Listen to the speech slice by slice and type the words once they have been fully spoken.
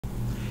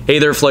Hey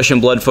there, Flesh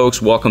and Blood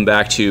folks. Welcome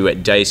back to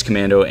Dice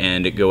Commando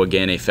and Go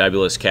Again, a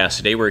fabulous cast.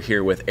 Today we're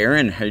here with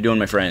Aaron. How you doing,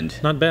 my friend?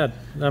 Not bad.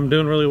 I'm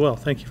doing really well.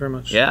 Thank you very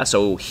much. Yeah,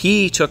 so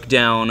he took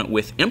down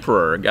with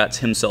Emperor, got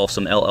himself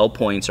some LL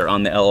points, or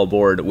on the LL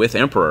board with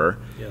Emperor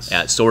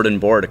at Sword and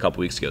Board a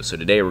couple weeks ago. So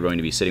today we're going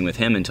to be sitting with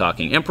him and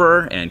talking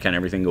Emperor and kind of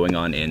everything going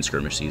on in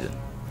Skirmish season.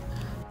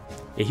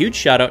 A huge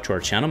shout out to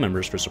our channel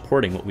members for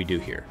supporting what we do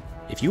here.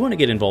 If you want to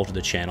get involved with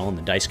the channel and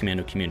the Dice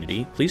Commando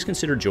community, please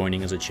consider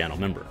joining as a channel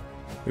member.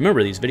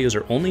 Remember, these videos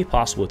are only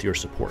possible with your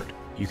support.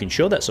 You can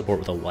show that support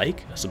with a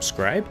like, a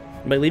subscribe,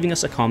 and by leaving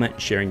us a comment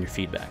and sharing your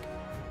feedback.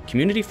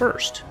 Community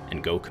first,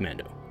 and go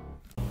Commando.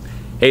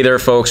 Hey there,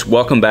 folks.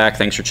 Welcome back.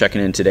 Thanks for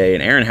checking in today.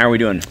 And Aaron, how are we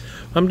doing?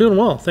 I'm doing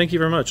well. Thank you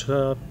very much.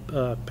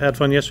 Had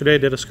fun yesterday.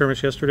 Did a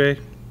skirmish yesterday.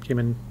 Came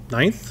in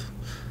 9th.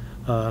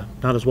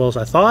 Not as well as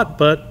I thought,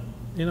 but,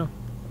 you know,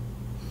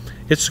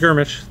 it's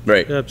skirmish.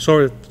 Right.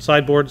 Sort of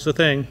sideboard's the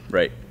thing.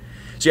 Right.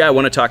 So yeah, I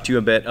want to talk to you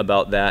a bit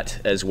about that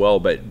as well,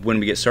 but when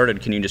we get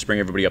started, can you just bring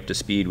everybody up to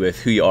speed with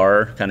who you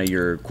are, kind of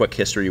your quick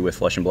history with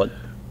Flesh and Blood?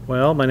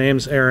 Well, my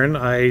name's Aaron.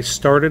 I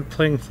started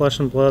playing Flesh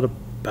and Blood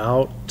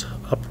about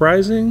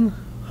Uprising.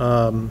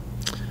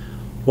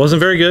 Wasn't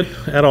very good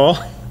at all.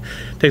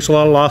 Takes a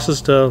lot of losses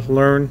to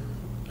learn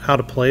how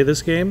to play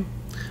this game.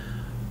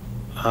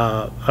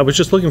 I was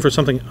just looking for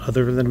something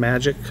other than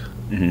Magic,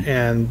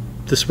 and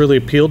this really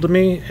appealed to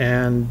me,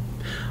 and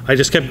I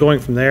just kept going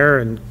from there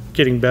and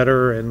getting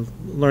better and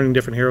learning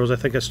different heroes. I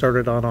think I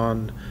started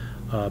on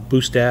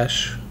Boost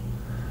Dash.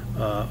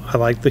 I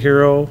liked the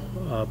hero,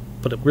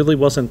 but it really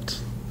wasn't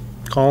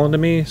calling to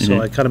me, so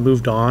I kind of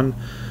moved on.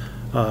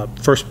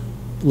 First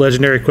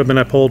legendary equipment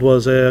I pulled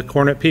was a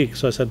Cornet Peak,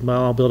 so I said,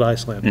 well, I'll build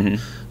Iceland.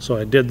 So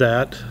I did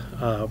that.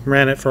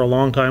 Ran it for a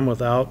long time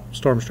without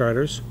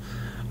Stormstriders.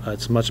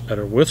 It's much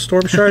better with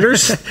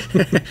Stormstriders.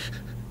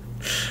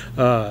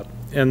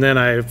 And then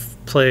I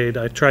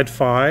tried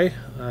Fi.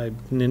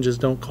 Ninjas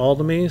don't call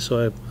to me,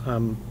 so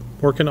I'm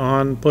working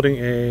on putting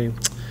and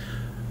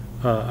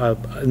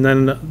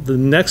then the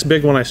next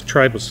big one I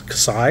tried was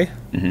Kassai.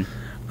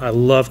 I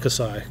love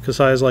Kassai.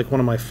 Kassai is like one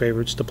of my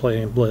favorites to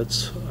play in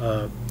Blitz.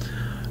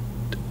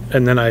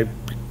 And then I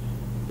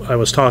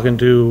was talking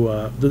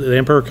to, the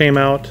Emperor came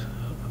out,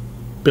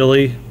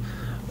 Billy,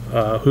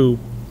 who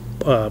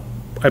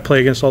I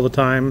play against all the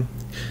time,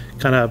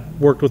 kind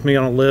of worked with me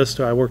on a list.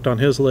 I worked on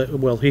his list.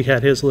 Well, he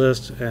had his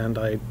list, and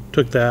I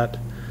took that.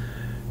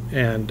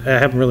 And I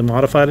haven't really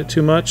modified it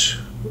too much,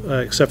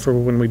 except for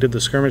when we did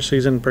the skirmish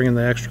season, bringing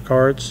the extra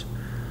cards.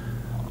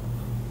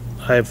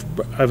 I've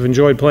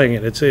enjoyed playing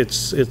it.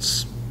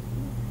 It's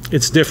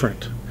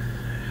different.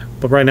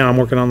 But right now I'm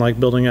working on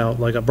like building out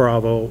like a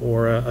Bravo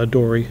or a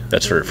Dory.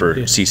 That's for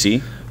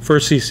CC? For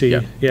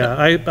CC, yeah.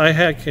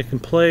 I can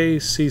play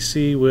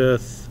CC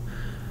with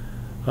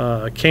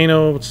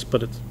Kano,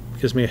 but it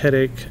gives me a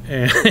headache,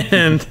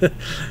 and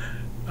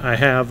I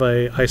have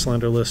a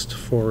Icelander list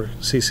for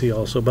CC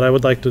also, but I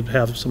would like to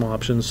have some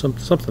options,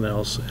 something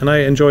else. And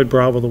I enjoyed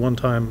Bravo the one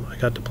time I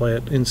got to play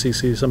it in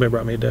CC. Somebody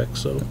brought me a deck,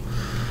 so.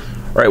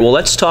 All right, well,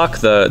 let's talk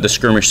the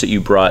skirmish that you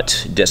brought.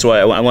 So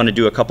I want to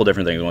do a couple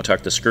different things. I want to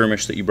talk the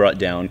skirmish that you brought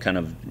down, kind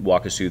of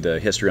walk us through the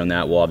history on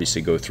that. We'll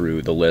obviously go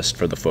through the list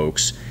for the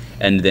folks.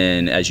 And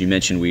then, as you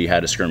mentioned, we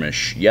had a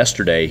skirmish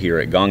yesterday here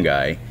at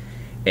Gongai,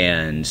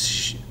 and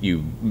you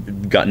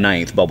got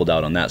 9th, bubbled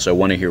out on that. So I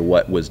want to hear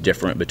what was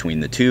different between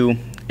the two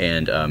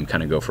and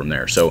kind of go from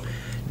there. So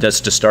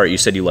just to start, you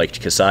said you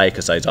liked Kassai.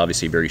 Kassai is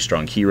obviously a very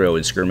strong hero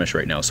in Skirmish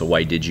right now, so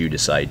why did you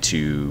decide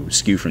to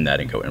skew from that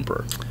and go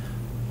Emperor?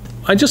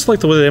 I just like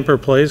the way the Emperor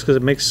plays because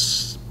it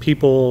makes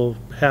people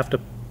have to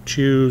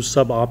choose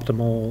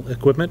suboptimal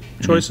equipment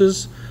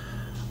choices.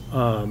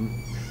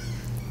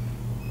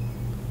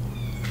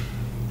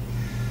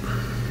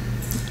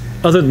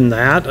 Other than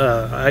that,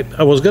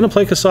 I was going to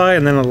play Kassai,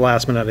 and then at the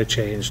last minute I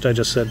changed. I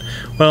just said,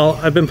 well,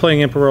 I've been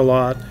playing Emperor a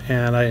lot,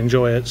 and I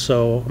enjoy it,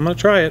 so I'm going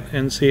to try it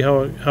and see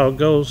how it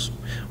goes.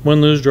 Win,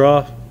 lose,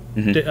 draw.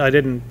 I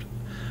didn't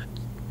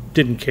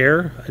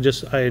care.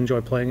 I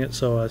enjoy playing it,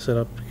 so I said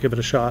I'll give it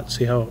a shot,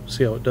 see how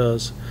it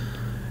does.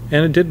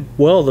 And it did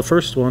well the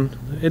first one.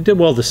 It did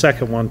well the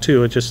second one,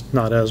 too. It's just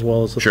not as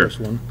well as the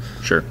first one.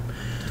 Sure.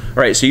 All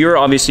right, so you're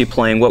obviously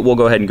playing, we'll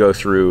go ahead and go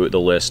through the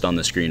list on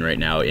the screen right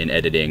now in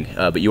editing,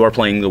 but you are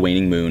playing the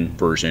Waning Moon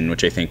version,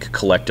 which I think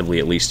collectively,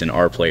 at least in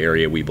our play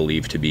area, we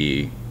believe to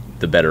be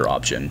the better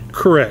option.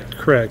 Correct.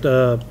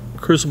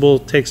 Crucible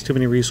takes too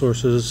many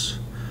resources.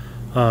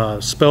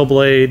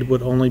 Spellblade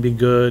would only be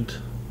good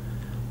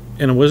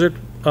in a Wizard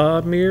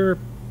mirror,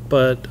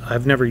 but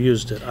I've never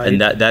used it. And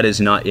that is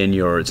not in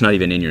your, it's not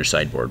even in your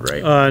sideboard,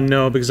 right?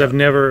 No, because I've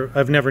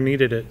never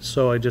needed it,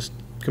 so I just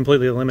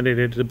completely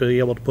eliminated it to be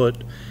able to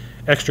put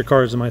extra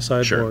cards in my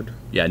sideboard. Sure.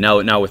 Yeah.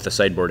 Now with the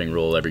sideboarding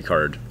rule, every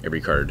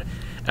card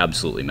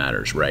absolutely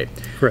matters, right?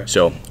 Correct.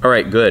 So all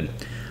right, good.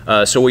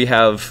 So we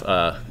have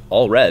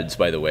all reds,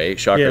 by the way.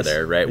 Shocker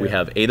there, right? Yeah. We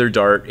have Aether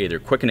Dart, Aether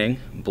Quickening,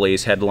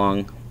 Blaze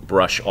Headlong,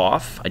 Brush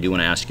Off. I do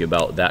want to ask you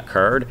about that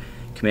card.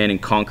 Command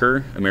and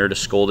Conquer, Emeritus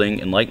Scolding,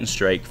 Enlightened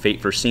Strike,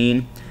 Fate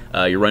Foreseen,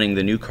 You're running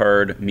the new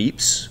card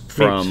Meeps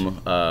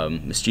from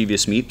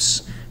Mischievous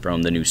Meeps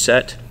from the new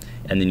set.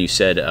 And then you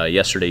said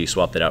yesterday you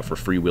swapped it out for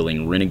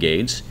Freewheeling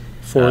Renegades.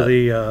 For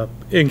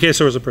in case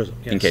there was a Prism.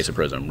 Yes. In case of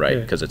Prism, right,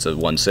 because it's a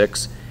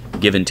 1/6.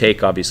 Give and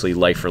Take, obviously,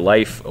 Life for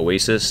Life,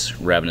 Oasis,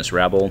 Ravenous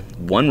Rabble,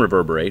 1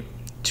 Reverberate,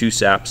 2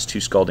 Saps,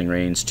 2 Scalding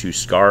Rains, 2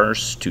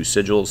 Scars, 2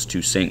 Sigils,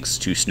 2 Sinks,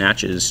 2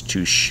 Snatches,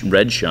 2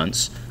 Red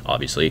Shunts,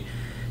 obviously,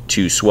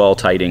 2 Swell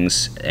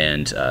Tidings,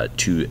 and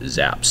 2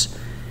 Zaps.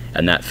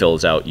 And that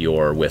fills out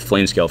your, with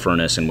Flamescale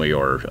Furnace and with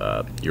your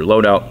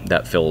loadout,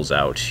 that fills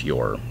out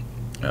your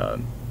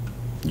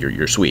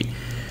suite.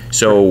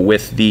 So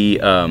with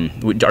the,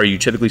 are you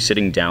typically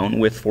sitting down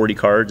with 40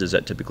 cards? Is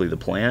that typically the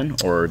plan,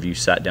 or have you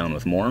sat down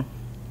with more?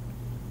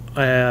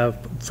 I have,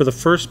 for the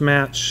first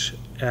match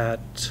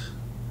at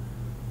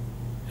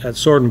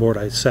Sword and Board,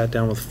 I sat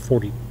down with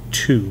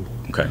 42.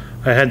 Okay.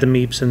 I had the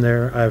Meeps in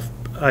there.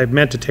 I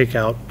meant to take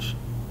out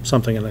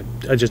something, and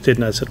I just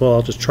didn't. I said, well,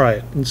 I'll just try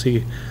it and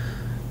see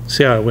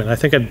how I went. I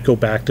think I'd go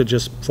back to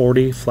just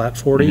 40, flat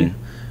 40.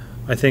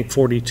 I think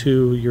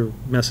 42, you're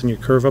messing your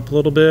curve up a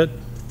little bit.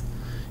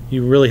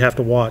 You really have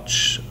to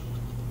watch.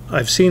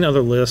 I've seen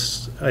other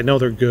lists. I know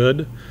they're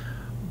good,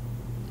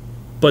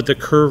 but the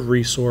curve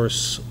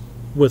resource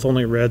with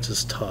only reds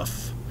is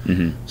tough.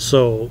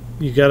 So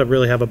you got to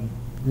really have a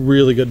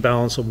really good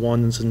balance of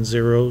 1s and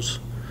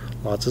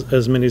 0s,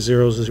 as many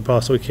 0s as you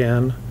possibly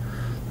can.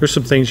 There's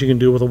some things you can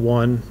do with a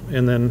 1,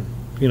 and then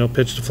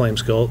pitch to Flame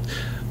Skull,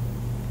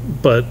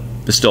 but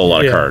there's still a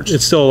lot of cards.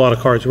 It's still a lot of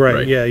cards,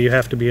 right? Yeah, you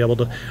have to be able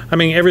to. I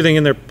mean, everything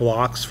in there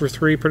blocks for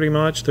 3 pretty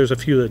much. There's a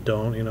few that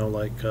don't,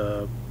 like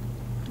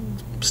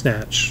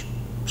Snatch,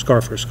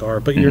 Scar for Scar,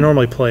 but you're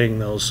normally playing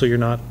those, so you're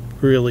not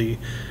really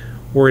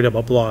worried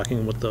about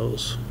blocking with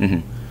those.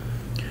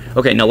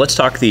 Okay, now let's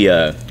talk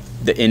the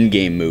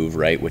in-game move,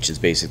 right? Which is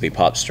basically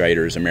Pop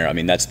Striders, Emeritus. I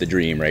mean, that's the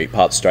dream, right?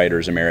 Pop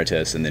Striders,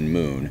 Emeritus, and then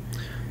Moon.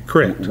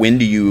 Correct. When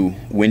do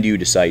you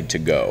decide to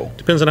go?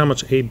 Depends on how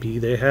much AB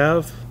they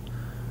have.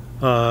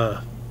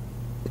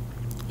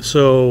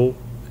 So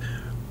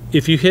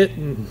if you hit,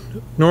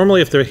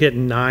 normally if they're hit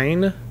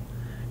 9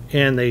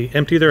 and they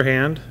empty their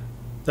hand,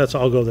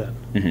 I'll go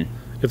then.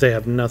 If they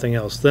have nothing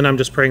else, then I'm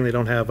just praying they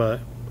don't have a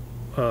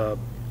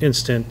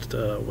instant,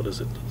 what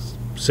is it,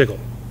 Sigil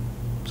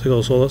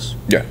of Solace?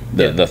 Yeah,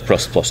 the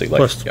plus 8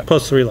 life.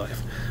 Plus 3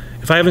 life.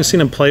 If I haven't seen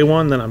them play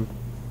one, then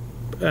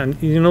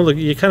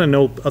you kind of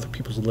know other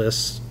people's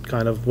lists,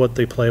 kind of what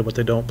they play, what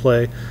they don't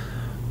play.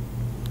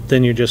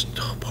 Then you're just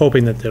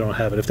hoping that they don't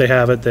have it. If they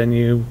have it, then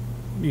you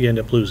end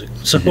up losing.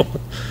 So,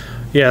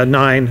 yeah,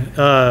 9.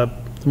 The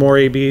more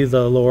AB,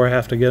 the lower I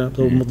have to get.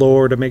 The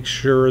lower to make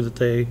sure that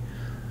they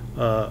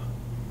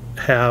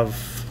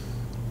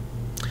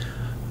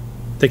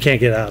they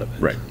can't get out of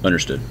it. Right.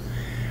 Understood.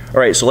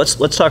 All right. So let's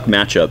talk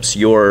matchups.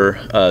 Your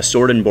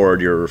Sword and Board,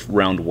 your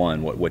round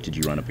 1. What did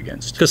you run up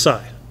against?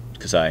 Kassai.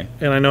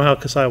 And I know how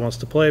Kassai wants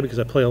to play because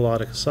I play a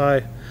lot of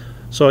Kassai.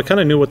 So I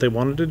kind of knew what they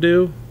wanted to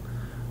do.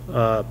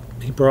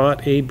 He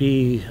brought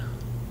AB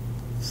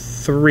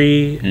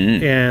 3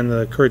 and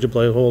the Courage of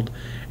Bladehold,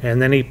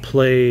 and then he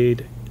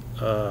played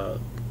I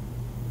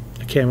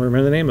can't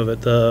remember the name of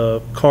it.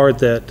 The card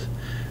that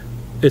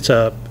it's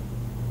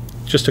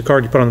just a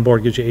card you put on the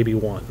board, gives you AB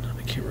 1.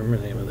 I can't remember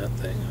the name of that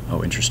thing.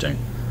 Oh, interesting.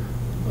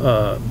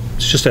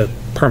 It's just a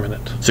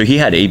permanent. So he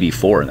had AB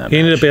 4 in that. He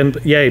ended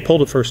up he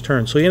pulled it first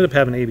turn, so he ended up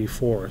having AB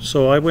 4.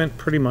 So I went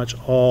pretty much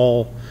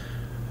all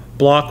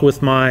block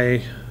with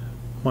my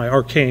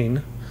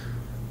Arcane,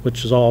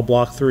 which is all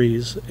block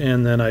 3s,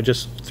 and then I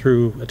just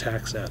threw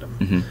attacks at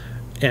him.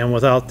 And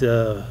without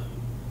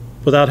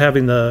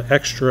having the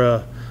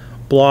extra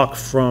block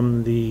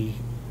from the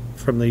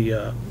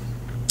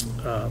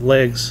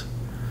legs,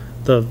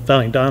 the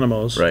Valiant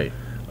Dynamos, right?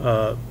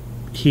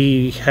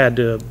 He had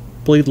to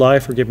bleed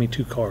life or give me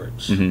 2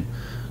 cards.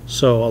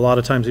 So a lot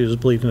of times he was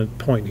bleeding a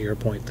point here, a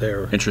point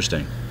there.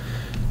 Interesting.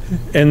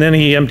 And then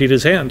he emptied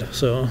his hand.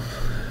 So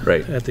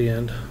at the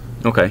end.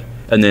 Okay.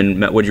 And then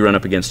what did you run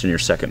up against in your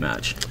second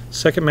match?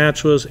 Second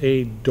match was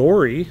a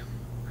Dory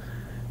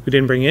who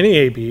didn't bring any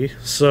AB.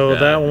 So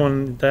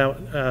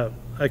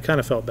I kind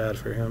of felt bad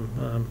for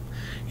him.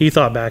 He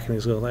thought back and he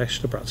was going, I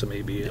should have brought some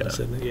AB. And I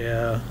said,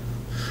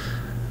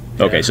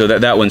 Okay, so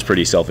that one's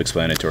pretty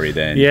self-explanatory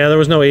then. Yeah, there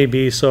was no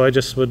AB, so I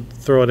just would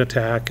throw an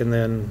attack, and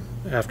then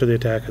after the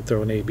attack, I'd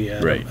throw an AB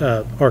at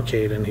him,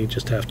 Arcade, and he'd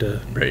just have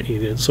to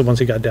eat it. So once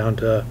he got down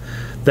to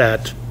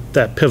that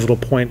pivotal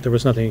point, there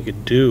was nothing he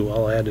could do.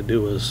 All I had to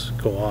do was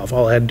go off.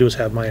 All I had to do was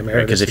have my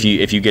Emeritus. Because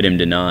if you get him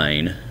to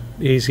 9,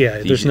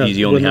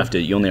 you only have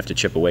to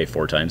chip away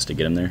 4 times to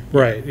get him there.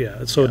 Right.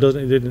 Yeah. So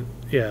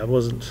it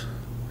wasn't.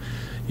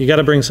 You got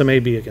to bring some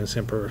AB against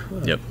Emperor.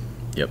 Yep.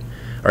 All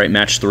right.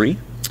 Match 3.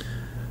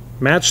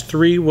 Match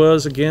 3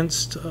 was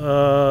against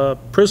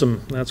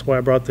Prism. That's why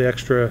I brought the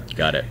extra.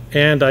 Got it.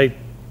 And I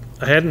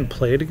hadn't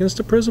played against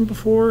a Prism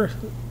before,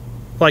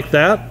 like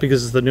that,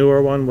 because it's the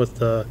newer one with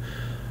the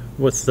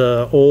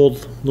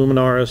old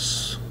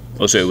Luminaris.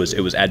 Oh, so it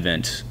was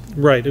Advent.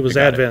 Right, it was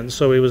Advent.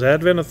 So it was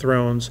Advent of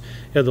Thrones.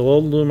 He had the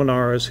old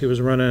Luminaris. He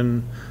was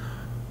running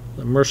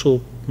the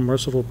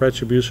Merciful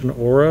Retribution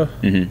Aura.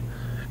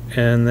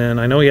 And then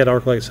I know he had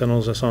Arclight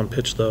Sentinels. I saw him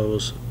pitch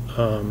those.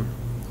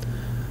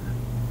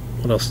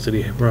 What else did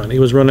he run? He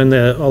was running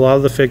a lot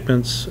of the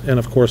Figments and,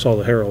 of course, all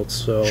the Heralds.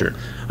 So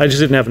I just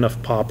didn't have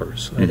enough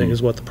poppers, I think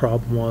is what the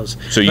problem was.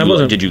 So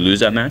did you lose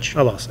that match?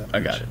 I lost that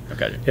match. I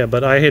got it. Yeah,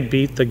 but I had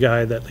beat the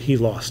guy that he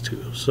lost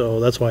to, so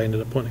that's why I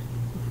ended up winning.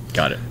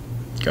 Got it.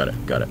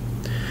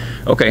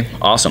 Okay,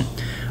 awesome.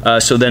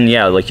 So then,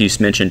 yeah, like you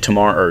mentioned,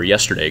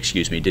 yesterday,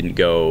 didn't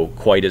go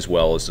quite as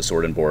well as the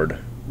Sword and Board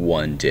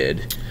one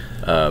did.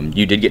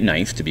 You did get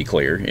 9th, to be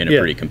clear, in a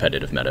pretty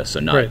competitive meta,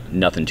 so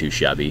nothing too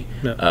shabby.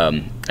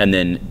 No. And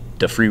then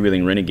the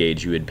freewheeling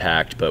Renegades you had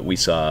packed, but we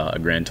saw a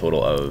grand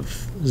total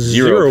of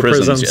zero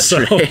prisms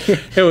yesterday.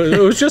 So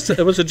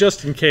it was a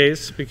just in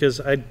case,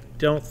 because I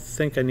don't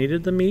think I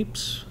needed the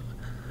meeps.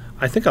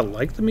 I think I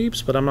like the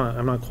meeps, but I'm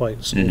not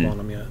quite sold on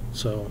them yet.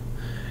 So,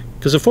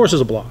 because it forces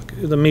a block.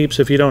 The meeps,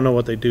 if you don't know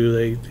what they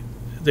do,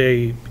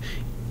 they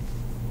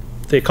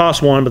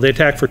cost 1, but they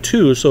attack for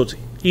 2, so it's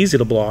easy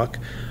to block.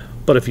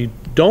 But if you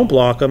don't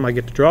block them, I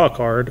get to draw a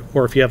card,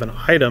 or if you have an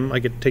item, I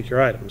get to take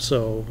your item.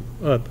 So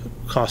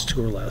cost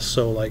 2 or less.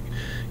 So like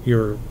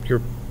your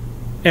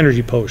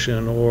energy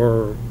potion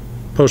or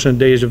potion of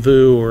deja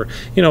vu, or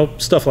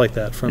stuff like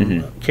that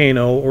from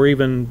Kano, or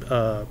even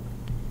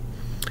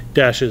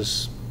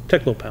Dash's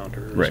Techno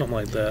Pounder or something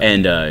like that.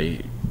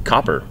 And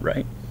copper,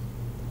 right?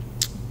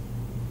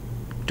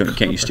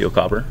 Can't you steal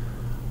copper?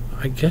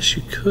 I guess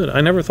you could.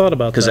 I never thought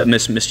about that.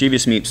 Because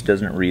Mischievous Meeps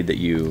doesn't read that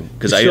you...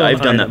 Because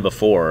I've done that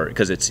before,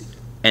 because it's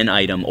an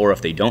item, or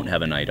if they don't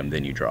have an item,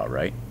 then you draw,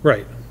 right?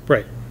 Right.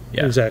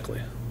 Yeah.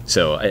 Exactly.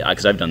 So,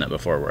 because I've done that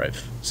before, where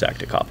I've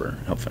sacked a copper.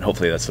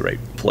 Hopefully that's the right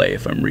play,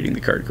 if I'm reading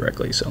the card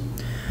correctly. So,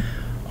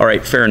 all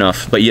right, fair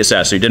enough. But yes,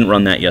 so you didn't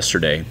run that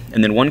yesterday.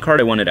 And then one card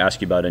I wanted to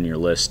ask you about in your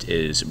list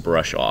is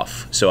Brush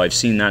Off. So I've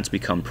seen that's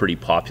become pretty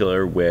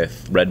popular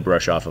with Red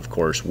Brush Off, of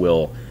course,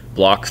 will...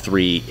 block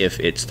 3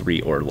 if it's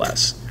 3 or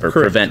less, or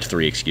prevent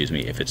 3,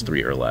 if it's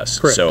 3 or less.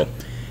 Correct. So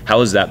how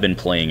has that been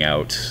playing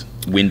out?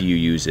 When do you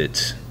use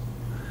it?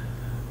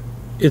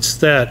 It's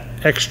that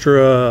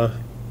extra,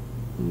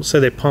 say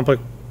they pump a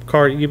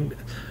card,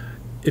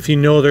 if you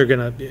know they're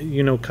going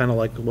to, kind of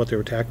like what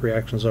their attack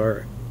reactions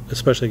are,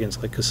 especially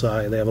against like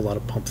Kassai, they have a lot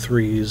of pump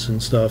 3s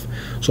and stuff,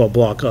 so I'll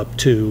block up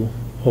 2,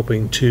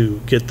 hoping to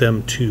get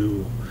them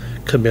to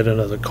commit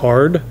another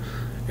card,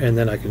 and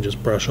then I can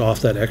just brush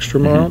off that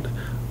extra amount.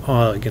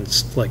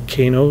 Against like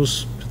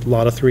Kano's, a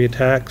lot of 3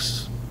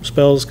 attacks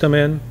spells come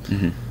in.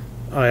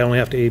 I only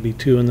have to AB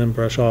 2 and then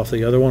brush off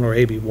the other one, or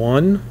AB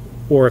 1,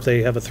 or if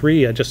they have a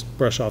 3, I just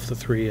brush off the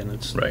 3 and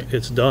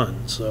it's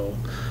done. So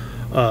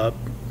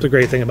the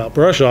great thing about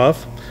brush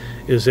off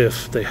is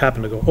if they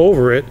happen to go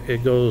over it,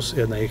 it goes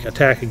and they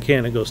attack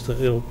again. It goes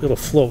to it'll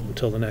float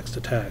until the next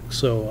attack.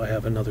 So I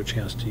have another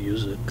chance to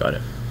use it. Got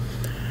it.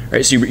 All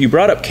right. So you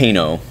brought up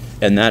Kano,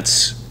 and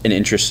that's an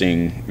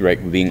interesting,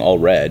 being all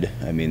red.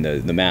 I mean,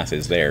 the math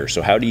is there.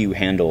 So how do you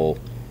handle?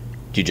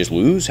 Do you just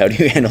lose? How do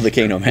you handle the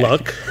Kano match?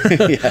 Luck.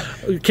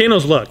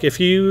 Kano's luck. If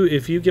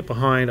you get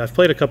behind, I've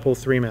played a couple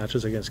 3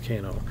 matches against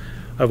Kano.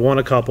 I've won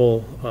a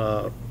couple.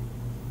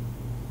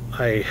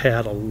 I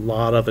had a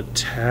lot of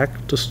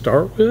attack to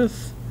start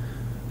with,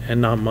 and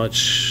not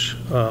much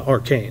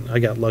arcane. I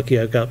got lucky.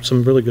 I got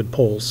some really good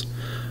pulls.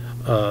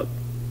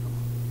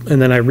 And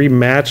then I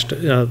rematched.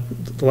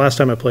 The last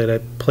time I played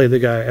the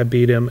guy, I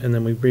beat him, and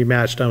then we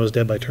rematched, and I was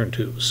dead by turn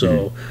 2.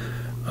 So,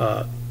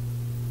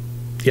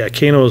 yeah,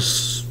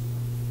 Kano's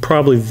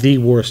probably the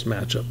worst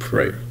matchup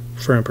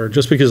for Emperor,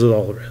 just because of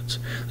all the reds.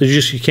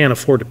 You can't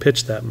afford to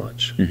pitch that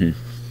much.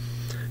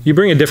 You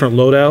bring a different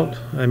loadout.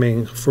 I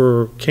mean,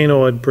 for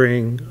Kano, I'd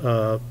bring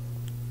the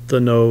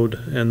Node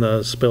and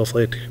the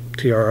Spellflake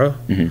Tiara,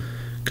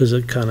 because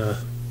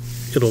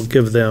it'll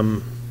give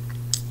them...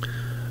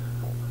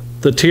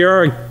 The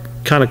Tiara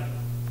kind of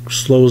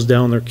slows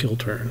down their kill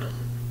turn,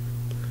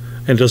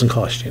 and it doesn't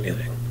cost you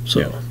anything.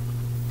 So,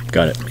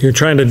 got it. You're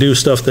trying to do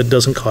stuff that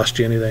doesn't cost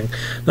you anything.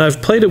 Now,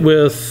 I've played it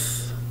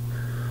with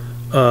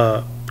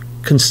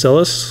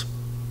Constellus,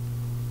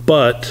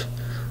 but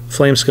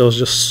Flamescale is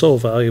just so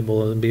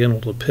valuable in being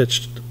able to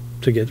pitch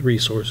to get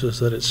resources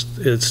that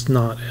it's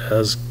not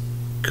as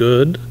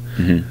good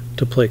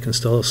to play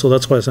Constellus. So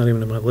that's why it's not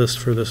even in my list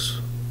for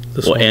this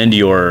one. And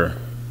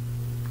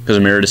because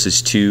Emeritus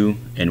is 2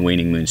 and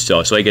Waning Moon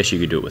still, so I guess you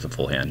could do it with a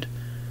full hand.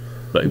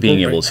 But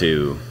being able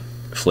to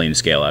flame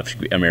scale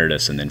after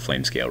Emeritus and then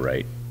flame scale,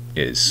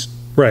 is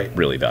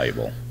really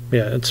valuable.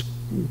 Yeah, it's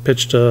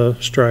pitch to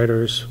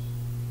Striders,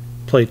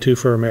 play 2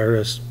 for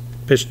Emeritus,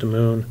 pitch to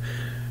Moon.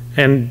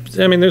 And,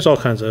 I mean, there's all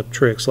kinds of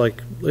tricks.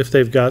 Like, if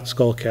they've got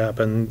Skullcap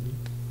and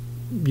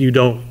you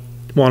don't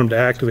want them to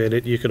activate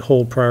it, you could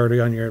hold priority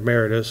on your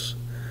Emeritus,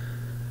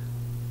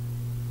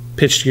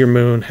 pitch to your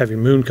Moon, have your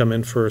Moon come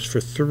in first for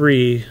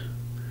 3,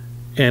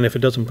 and if it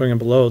doesn't bring them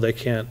below, they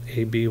can't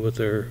AB with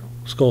their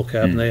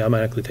Skullcap, and they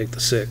automatically take the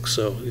 6.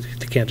 So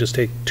they can't just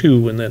take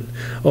 2 and then,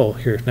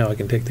 here, now I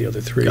can take the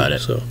other 3. Got it.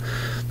 So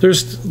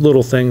there's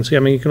little things. I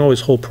mean, you can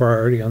always hold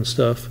priority on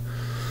stuff.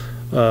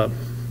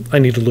 I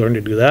need to learn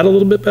to do that a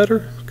little bit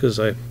better because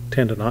I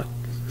tend to not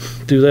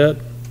do that.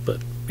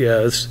 But yeah,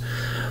 it's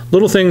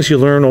little things you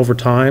learn over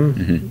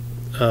time.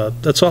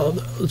 That's all.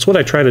 That's what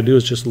I try to do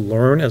is just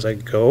learn as I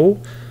go.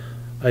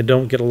 I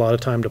don't get a lot of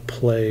time to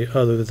play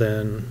other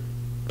than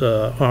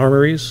the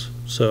armories.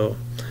 So,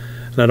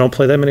 and I don't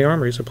play that many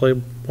armories. I play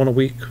one a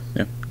week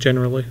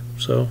generally.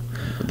 So,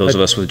 those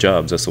of us with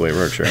jobs, that's the way it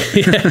works, right?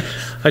 Yeah,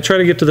 I try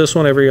to get to this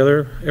one every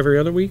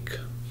other week.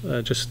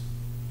 Just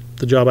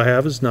the job I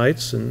have is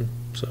nights, and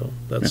so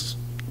that's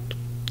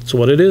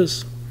what it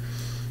is.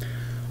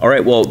 All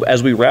right, well,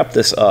 as we wrap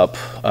this up,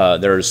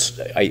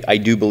 I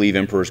do believe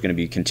Emperor is going to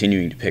be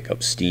continuing to pick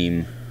up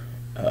steam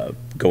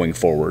going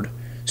forward.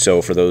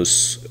 So for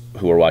those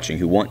who are watching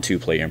who want to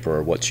play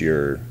Emperor, what's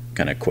your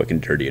kind of quick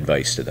and dirty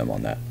advice to them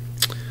on that?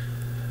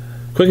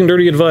 Quick and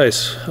dirty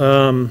advice.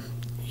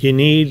 You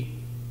need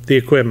the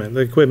equipment.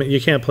 The equipment,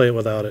 you can't play it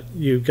without it.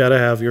 You've got to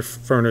have your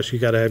furnace.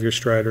 You've got to have your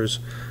striders.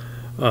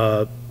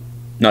 Not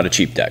a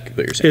cheap deck,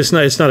 what you're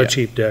saying. It's not a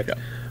cheap deck.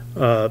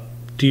 Yeah.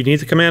 Do you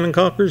need the Command and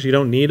Conquers? You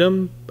don't need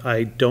them.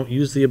 I don't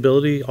use the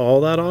ability all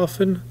that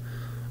often,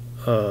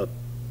 but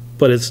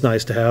it's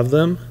nice to have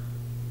them.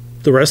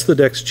 The rest of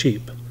the deck's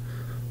cheap.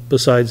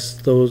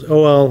 Besides those,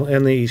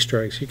 and the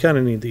Easter eggs. You kind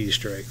of need the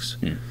Easter eggs.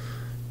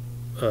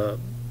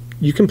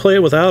 You can play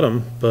it without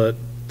them, but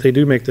they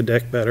do make the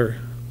deck better.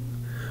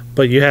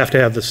 But you have to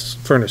have this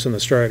furnace and the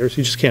striders.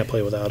 You just can't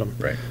play without them.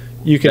 Right.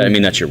 You can. I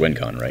mean, that's your win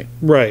con, right?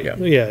 Right.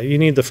 Yeah. You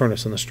need the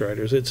furnace and the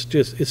striders. It's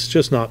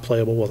just not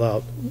playable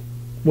without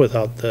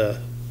the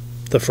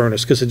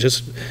furnace, because it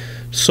just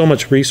so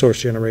much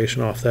resource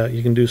generation off that.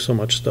 You can do so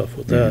much stuff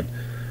with that.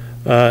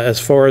 As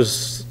far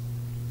as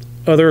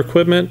other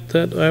equipment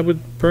that I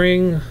would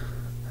bring,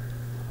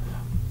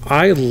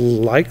 I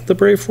like the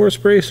Brave Force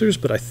bracers,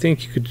 but I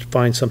think you could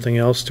find something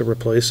else to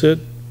replace it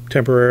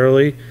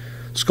temporarily.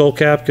 Skull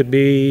cap could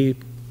be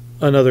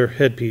another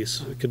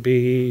headpiece. It could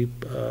be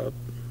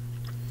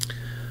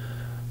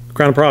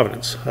Crown of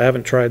Providence. I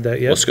haven't tried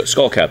that yet. Well,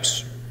 skull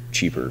cap's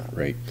cheaper,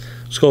 right?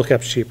 Skull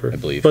cap's cheaper, I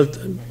believe.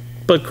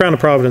 But Crown of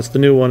Providence, the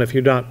new one, if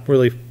you're not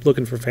really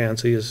looking for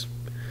fancy, is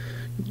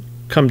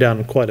come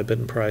down quite a bit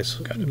in price.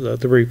 Gotcha.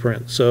 The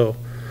reprint. So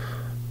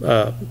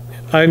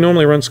I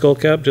normally run skull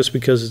cap just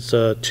because it's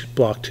a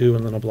block 2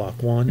 and then a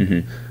block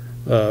 1,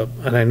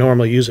 and I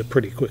normally use it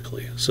pretty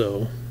quickly.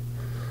 So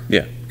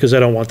because I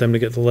don't want them to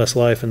get the less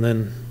life and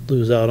then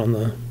lose out on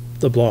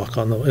the block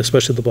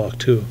especially the block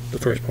 2, the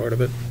first part of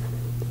it.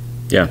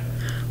 Yeah,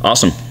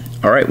 awesome.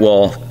 All right,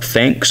 well,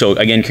 thanks. So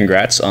again,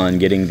 congrats on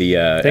getting the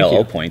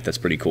LL point. That's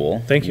pretty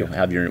cool. Thank you. You'll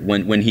have your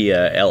when he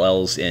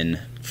LLs in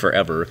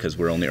forever, because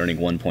we're only earning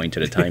 1 point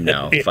at a time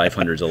now.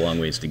 500 is a long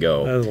ways to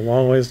go. That is a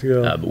long ways to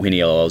go. But when he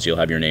LLs, you'll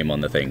have your name on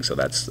the thing, so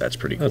that's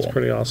pretty cool. That's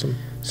pretty awesome.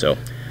 So,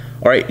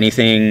 all right,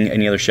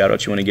 any other shout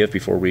outs you want to give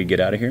before we get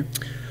out of here?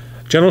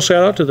 General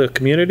shout out to the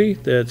community.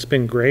 That's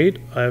been great.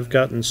 I've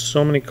gotten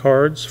so many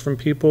cards from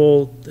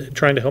people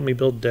trying to help me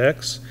build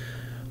decks.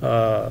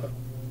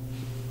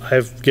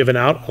 I've given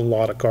out a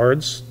lot of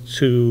cards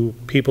to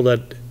people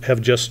that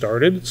have just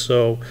started.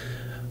 So,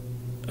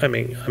 I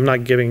mean,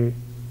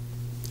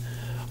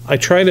 I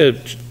try to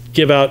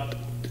give out,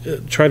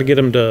 try to get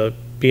them to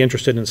be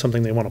interested in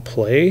something they want to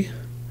play.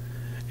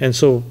 And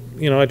so,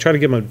 I try to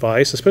give them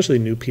advice, especially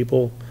new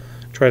people.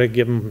 Try to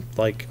give them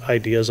like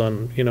ideas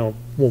on,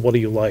 well, what do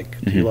you like?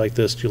 Do you like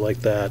this? Do you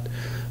like that?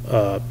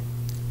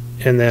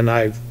 And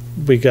then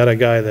we got a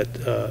guy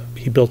that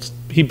he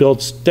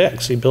builds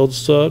decks. He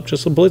builds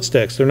just some Blitz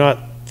decks. They're not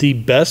the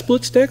best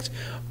Blitz decks,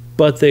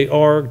 but they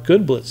are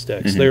good Blitz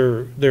decks.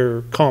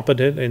 They're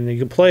competent and you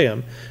can play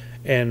them.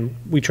 And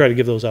we try to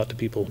give those out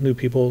to new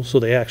people, so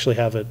they actually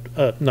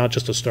have not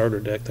just a starter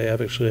deck. They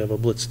actually have a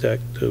Blitz deck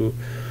to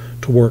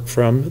work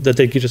from that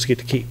they just get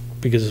to keep.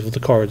 Because of the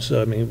cards,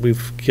 I mean,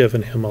 we've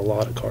given him a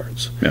lot of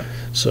cards. Yeah.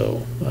 So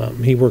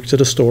he works at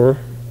a store,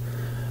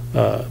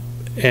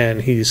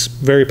 and he's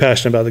very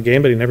passionate about the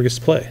game, but he never gets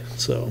to play.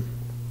 So,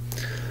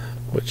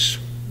 which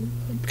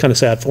kind of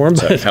sad for him.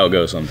 That's how it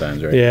goes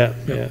sometimes, right? Yeah.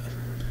 All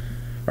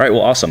right. Well,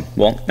 awesome.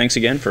 Well, thanks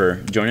again for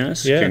joining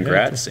us. Yeah,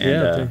 congrats.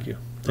 Thank you.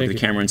 Look at the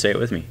camera and say it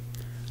with me.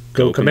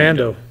 Go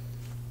Commando.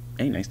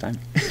 Hey, nice time.